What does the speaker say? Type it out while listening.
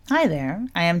Hi there,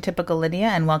 I am Typical Lydia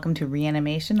and welcome to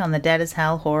Reanimation on the Dead as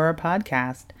Hell Horror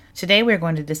Podcast. Today we are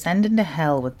going to descend into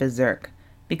hell with Berserk.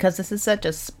 Because this is such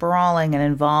a sprawling and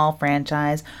involved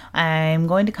franchise, I'm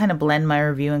going to kind of blend my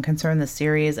review and concern the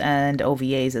series and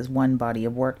OVAs as one body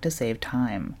of work to save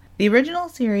time. The original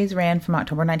series ran from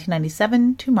October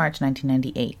 1997 to March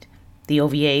 1998. The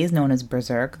OVAs, known as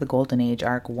Berserk, the Golden Age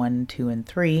Arc 1, 2, and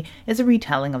 3, is a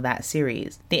retelling of that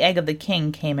series. The Egg of the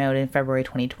King came out in February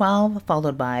 2012,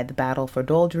 followed by The Battle for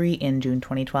Doldrey in June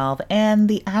 2012, and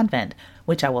The Advent,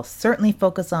 which I will certainly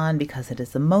focus on because it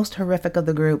is the most horrific of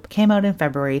the group, came out in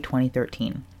February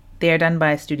 2013. They are done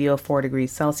by Studio 4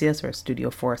 Degrees Celsius, or Studio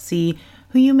 4C,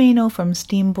 who you may know from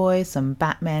Steam Boy, some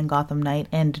Batman Gotham Knight,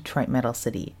 and Detroit Metal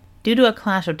City. Due to a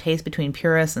clash of taste between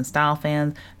purists and style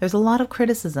fans, there's a lot of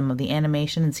criticism of the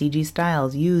animation and CG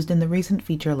styles used in the recent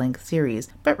feature-length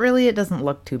series, but really it doesn't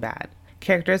look too bad.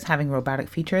 Characters having robotic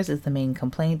features is the main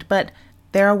complaint, but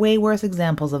there are way worse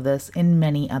examples of this in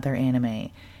many other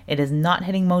anime. It is not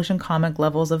hitting motion comic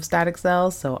levels of static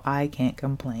cells, so I can't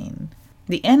complain.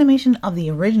 The animation of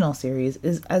the original series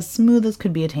is as smooth as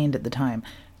could be attained at the time.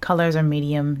 Colors are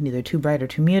medium, neither too bright or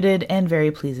too muted, and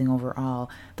very pleasing overall.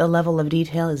 The level of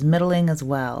detail is middling as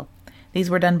well.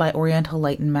 These were done by Oriental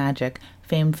Light and Magic,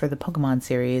 famed for the Pokemon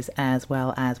series, as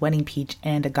well as Wedding Peach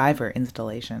and a Guyver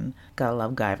installation. Gotta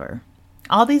love Guyver.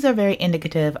 All these are very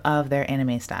indicative of their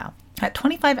anime style. At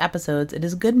 25 episodes, it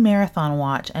is a good marathon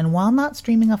watch, and while not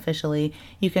streaming officially,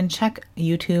 you can check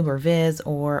YouTube or Viz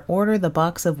or order the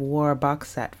Box of War box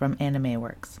set from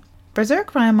AnimeWorks.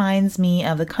 Berserk reminds me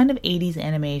of the kind of 80s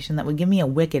animation that would give me a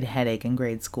wicked headache in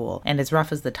grade school. And as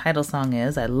rough as the title song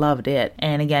is, I loved it.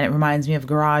 And again, it reminds me of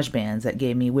garage bands that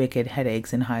gave me wicked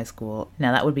headaches in high school.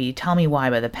 Now that would be Tell Me Why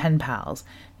by the Pen Pals.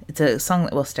 It's a song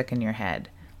that will stick in your head.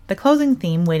 The closing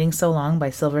theme, Waiting So Long by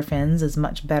Silver Fins, is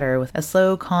much better with a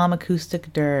slow, calm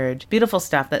acoustic dirge. Beautiful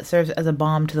stuff that serves as a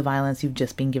balm to the violence you've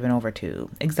just been given over to.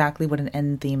 Exactly what an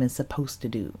end theme is supposed to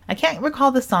do. I can't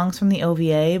recall the songs from the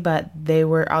OVA, but they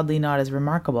were oddly not as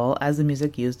remarkable as the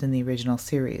music used in the original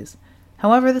series.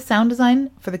 However, the sound design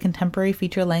for the contemporary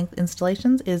feature-length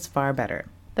installations is far better.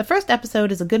 The first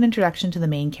episode is a good introduction to the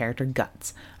main character,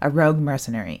 Guts, a rogue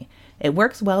mercenary. It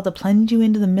works well to plunge you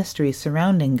into the mystery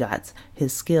surrounding Guts,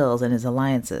 his skills, and his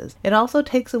alliances. It also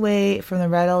takes away from the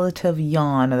relative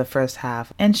yawn of the first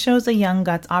half, and shows a young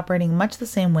Guts operating much the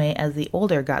same way as the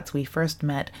older Guts we first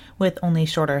met, with only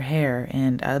shorter hair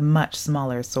and a much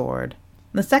smaller sword.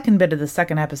 The second bit of the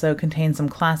second episode contains some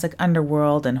classic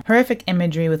underworld and horrific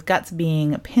imagery, with Guts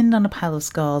being pinned on a pile of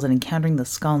skulls and encountering the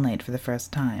Skull Knight for the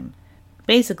first time.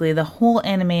 Basically, the whole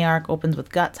anime arc opens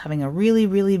with Guts having a really,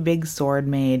 really big sword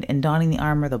made and donning the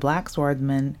armor of the Black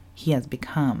Swordsman he has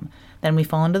become. Then we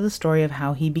fall into the story of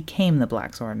how he became the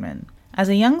Black Swordman. As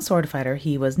a young sword fighter,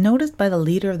 he was noticed by the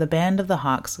leader of the Band of the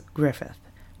Hawks, Griffith.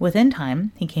 Within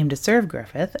time, he came to serve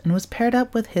Griffith and was paired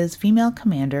up with his female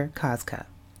commander, Kazka.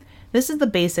 This is the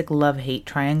basic love-hate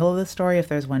triangle of the story if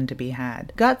there's one to be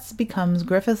had. Guts becomes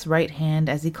Griffith's right hand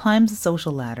as he climbs the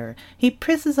social ladder. He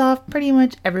pisses off pretty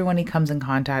much everyone he comes in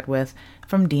contact with,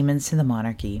 from demons to the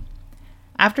monarchy.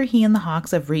 After he and the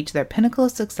Hawks have reached their pinnacle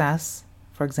of success,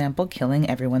 for example, killing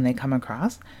everyone they come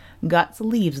across, Guts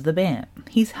leaves the band.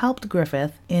 He's helped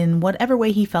Griffith in whatever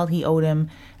way he felt he owed him,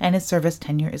 and his service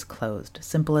tenure is closed.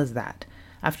 Simple as that.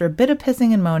 After a bit of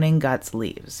pissing and moaning, Guts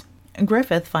leaves.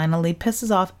 Griffith finally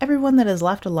pisses off everyone that is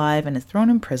left alive and is thrown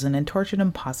in prison and tortured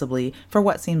impossibly for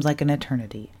what seems like an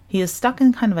eternity. He is stuck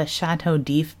in kind of a Chateau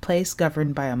d'If place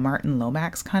governed by a Martin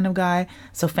Lomax kind of guy,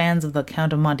 so fans of the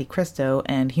Count of Monte Cristo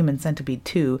and Human Centipede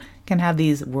 2 can have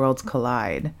these worlds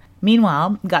collide.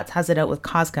 Meanwhile, Guts has it out with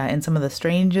Kazka in some of the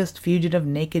strangest fugitive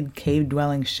naked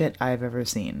cave-dwelling shit I've ever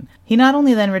seen. He not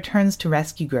only then returns to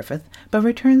rescue Griffith, but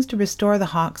returns to restore the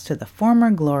Hawks to the former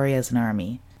glory as an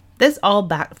army. This all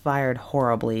backfired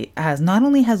horribly, as not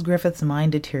only has Griffith's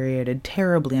mind deteriorated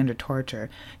terribly under torture,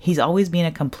 he's always been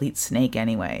a complete snake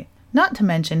anyway. Not to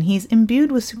mention, he's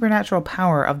imbued with supernatural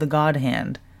power of the God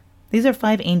Hand. These are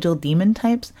 5 angel demon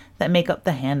types that make up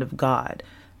the Hand of God.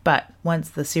 But once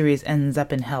the series ends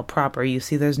up in hell proper, you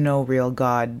see there's no real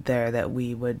God there that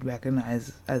we would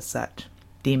recognize as such.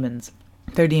 Demons.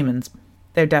 They're demons.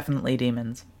 They're definitely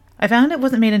demons. I found it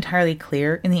wasn't made entirely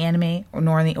clear in the anime,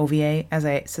 nor in the OVA, as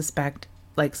I suspect,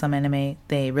 like some anime,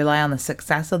 they rely on the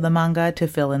success of the manga to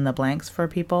fill in the blanks for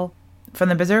people. From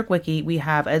the Berserk Wiki, we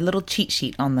have a little cheat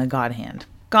sheet on the God Hand.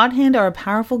 God Hand are a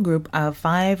powerful group of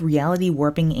 5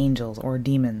 reality-warping angels, or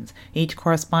demons, each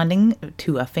corresponding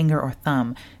to a finger or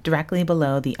thumb, directly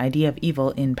below the idea of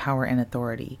evil in power and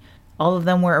authority. All of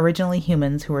them were originally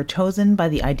humans who were chosen by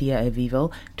the idea of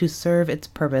evil to serve its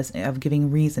purpose of giving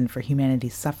reason for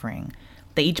humanity's suffering.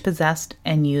 They each possessed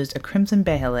and used a crimson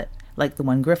behelit, like the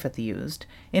one Griffith used,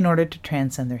 in order to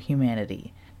transcend their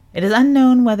humanity. It is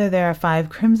unknown whether there are 5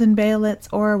 crimson behelits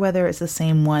or whether it's the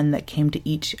same one that came to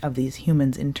each of these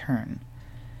humans in turn.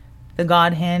 The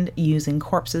God Hand using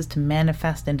corpses to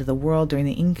manifest into the world during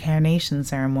the incarnation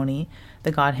ceremony.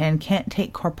 The God Hand can't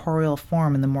take corporeal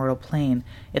form in the mortal plane.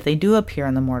 If they do appear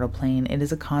in the mortal plane, it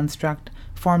is a construct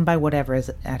formed by whatever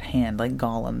is at hand, like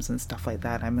golems and stuff like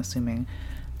that, I'm assuming.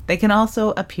 They can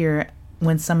also appear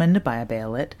when summoned by a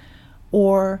behelit,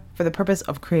 or for the purpose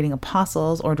of creating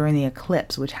apostles, or during the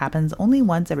eclipse, which happens only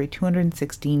once every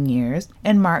 216 years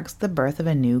and marks the birth of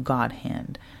a new God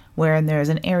Hand, wherein there is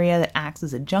an area that acts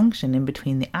as a junction in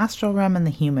between the astral realm and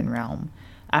the human realm.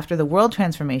 After the world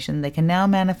transformation, they can now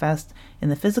manifest in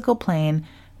the physical plane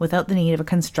without the need of a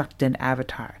constructed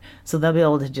avatar. So they'll be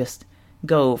able to just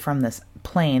go from this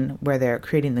plane where they're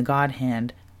creating the God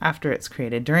Hand after it's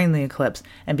created during the eclipse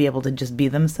and be able to just be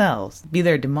themselves, be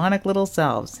their demonic little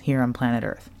selves here on planet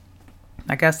Earth.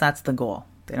 I guess that's the goal.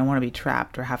 They don't want to be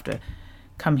trapped or have to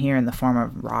come here in the form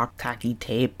of rock, tacky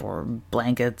tape, or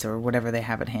blankets, or whatever they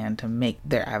have at hand to make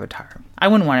their avatar. I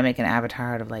wouldn't want to make an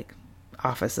avatar out of,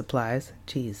 office supplies.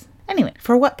 Jeez. Anyway,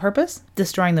 for what purpose?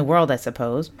 Destroying the world, I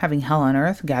suppose. Having hell on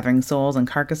earth, gathering souls and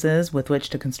carcasses with which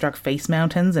to construct face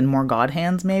mountains and more God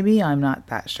Hands, maybe? I'm not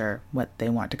that sure what they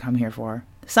want to come here for.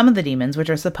 Some of the demons, which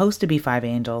are supposed to be 5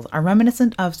 angels, are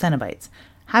reminiscent of Cenobites.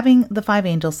 Having the 5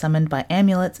 angels summoned by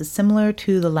amulets is similar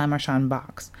to the Lamarchand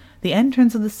box. The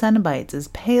entrance of the Cenobites is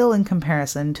pale in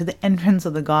comparison to the entrance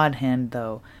of the God Hand,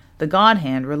 though. The God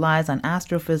Hand relies on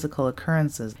astrophysical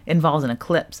occurrences, involves an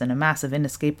eclipse and a massive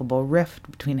inescapable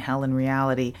rift between hell and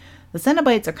reality. The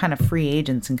Cenobites are kind of free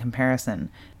agents in comparison.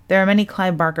 There are many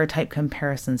Clive Barker-type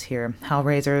comparisons here: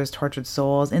 Hellraisers, Tortured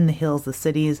Souls, In the Hills, the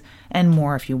Cities, and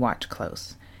more if you watch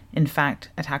close. In fact,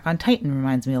 Attack on Titan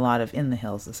reminds me a lot of In the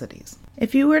Hills, the Cities.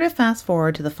 If you were to fast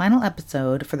forward to the final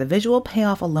episode, for the visual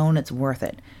payoff alone, it's worth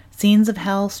it. Scenes of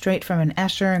hell straight from an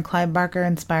Escher and Clive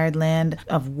Barker-inspired land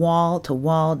of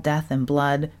wall-to-wall death and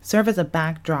blood serve as a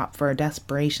backdrop for a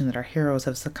desperation that our heroes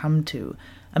have succumbed to.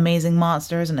 Amazing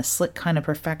monsters and a slick kind of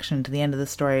perfection to the end of the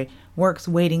story works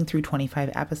waiting through 25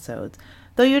 episodes,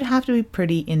 though you'd have to be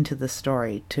pretty into the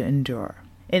story to endure.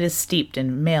 It is steeped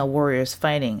in male warriors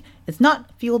fighting. It's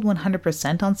not fueled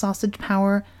 100% on sausage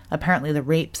power. Apparently the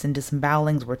rapes and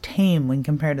disembowelings were tame when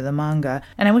compared to the manga,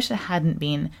 and I wish it hadn't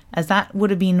been, as that would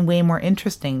have been way more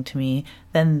interesting to me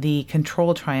than the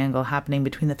control triangle happening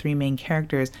between the 3 main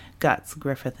characters, Guts,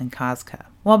 Griffith, and Kazka.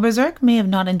 While Berserk may have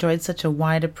not enjoyed such a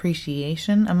wide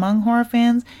appreciation among horror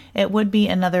fans, it would be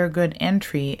another good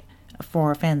entry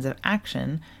for fans of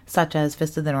action, such as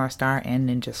Fist of the North Star and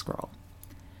Ninja Scroll.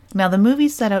 Now, the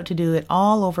movies set out to do it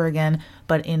all over again,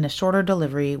 but in a shorter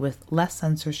delivery with less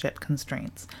censorship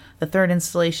constraints. The third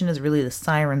installation is really the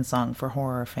siren song for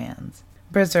horror fans.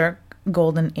 Berserk,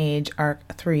 Golden Age Arc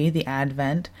 3, The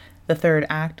Advent, the third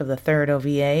act of the third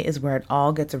OVA, is where it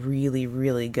all gets really,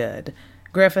 really good.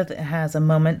 Griffith has a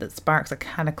moment that sparks a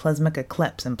cataclysmic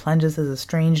eclipse and plunges his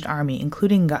estranged army,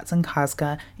 including Guts and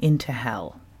Kazka, into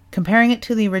hell. Comparing it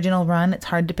to the original run, it's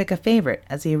hard to pick a favorite,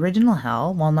 as the original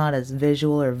hell, while not as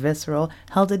visual or visceral,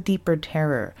 held a deeper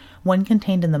terror, one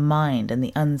contained in the mind and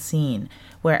the unseen,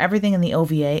 where everything in the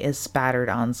OVA is spattered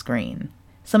on screen.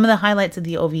 Some of the highlights of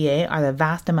the OVA are the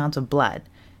vast amounts of blood.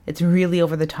 It's really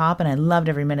over the top, and I loved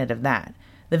every minute of that.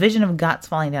 The vision of Guts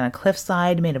falling down a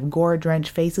cliffside made of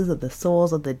gore-drenched faces of the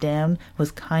souls of the damned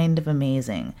was kind of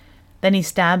amazing. Then he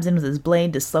stabs in with his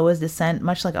blade to slow his descent,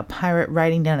 much like a pirate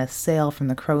riding down a sail from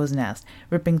the crow's nest,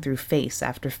 ripping through face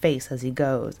after face as he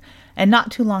goes. And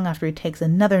not too long after, he takes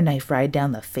another knife ride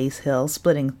down the face hill,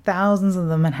 splitting thousands of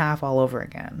them in half all over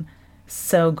again.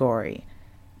 So gory.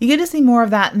 You get to see more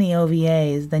of that in the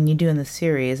OVAs than you do in the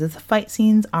series, as the fight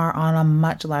scenes are on a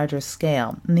much larger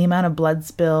scale, and the amount of blood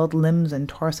spilled, limbs and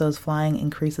torsos flying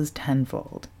increases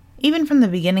tenfold. Even from the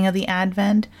beginning of the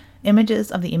Advent,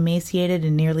 images of the emaciated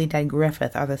and nearly dead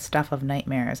Griffith are the stuff of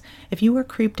nightmares. If you were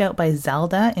creeped out by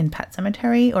Zelda in Pet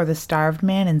Sematary or the Starved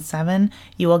Man in Seven,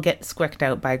 you will get squicked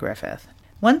out by Griffith.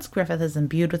 Once Griffith is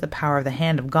imbued with the power of the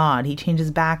Hand of God, he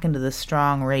changes back into the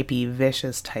strong, rapey,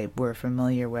 vicious type we're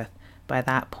familiar with by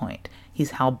that point.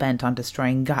 He's hell-bent on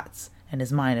destroying Guts and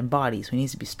his mind and body, so he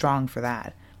needs to be strong for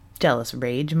that. Jealous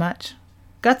rage much?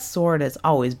 Guts' sword has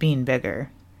always been bigger.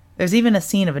 There's even a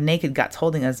scene of a naked Guts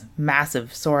holding his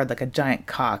massive sword like a giant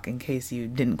cock, in case you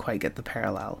didn't quite get the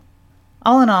parallel.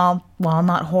 All in all, while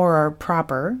not horror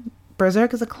proper,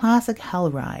 Berserk is a classic hell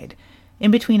ride. In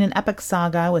between an epic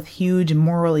saga with huge,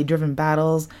 morally driven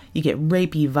battles, you get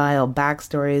rapey, vile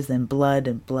backstories and blood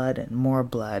and blood and more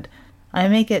blood. I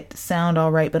make it sound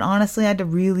alright, but honestly I had to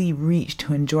really reach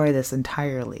to enjoy this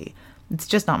entirely. It's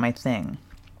just not my thing.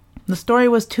 The story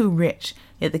was too rich,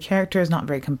 yet the character is not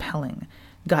very compelling.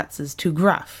 Guts is too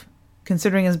gruff.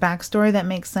 Considering his backstory, that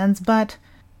makes sense, but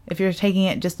if you're taking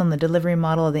it just on the delivery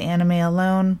model of the anime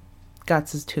alone,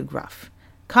 Guts is too gruff.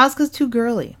 Kasuga's too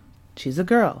girly. She's a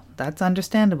girl, that's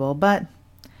understandable, but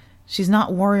she's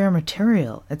not warrior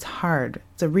material. It's hard.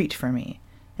 It's a reach for me.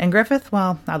 And Griffith,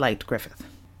 well, I liked Griffith.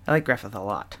 I like Griffith a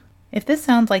lot. If this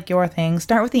sounds like your thing,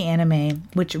 start with the anime,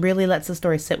 which really lets the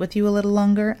story sit with you a little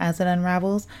longer as it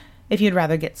unravels. If you'd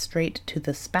rather get straight to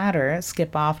the spatter,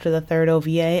 skip off to the third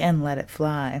OVA and let it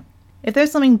fly. If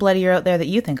there's something bloodier out there that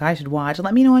you think I should watch,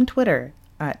 let me know on Twitter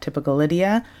at Typical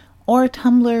Lydia, or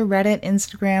Tumblr, Reddit,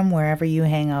 Instagram, wherever you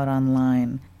hang out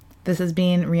online. This has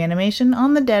been Reanimation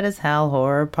on the Dead as Hell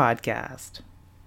Horror Podcast.